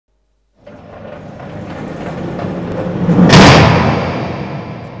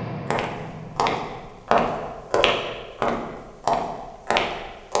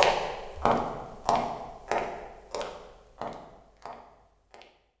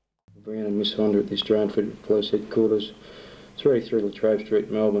Brown and Miss Honda at the Australian Federal Police Headquarters, 33 Latrobe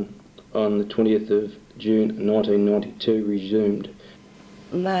Street, Melbourne, on the 20th of June 1992 resumed.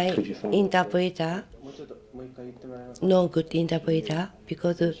 My interpreter, no good interpreter,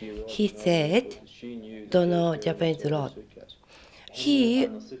 because he said, don't know Japanese lot. He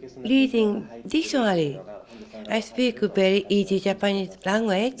reading dictionary. I speak very easy Japanese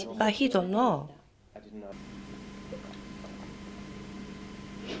language, but he don't know.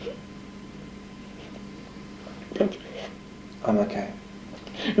 I'm okay.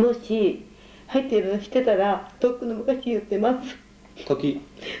 もし入ってるのしてたら、とっくの昔言ってます。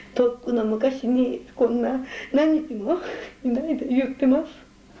とっくの昔にこんな何日もいないで言ってます。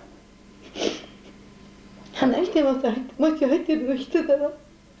話してます。もし入ってるのしてたら。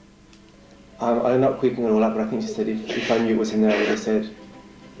I'm not quibbling it all up, but I think she said if I knew it was in there, I would have said.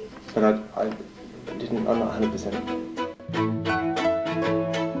 But I didn't. I'm not 100%.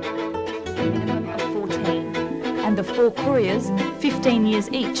 And the 4 couriers, 15 years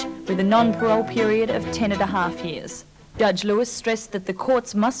each, with a non-parole period of 10.5 years. Judge Lewis stressed that the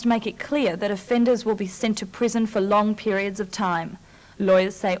courts must make it clear that offenders will be sent to prison for long periods of time.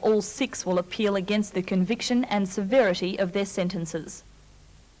 Lawyers say all 6 will appeal against the conviction and severity of their sentences.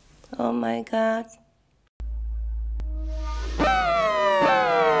 Oh my God.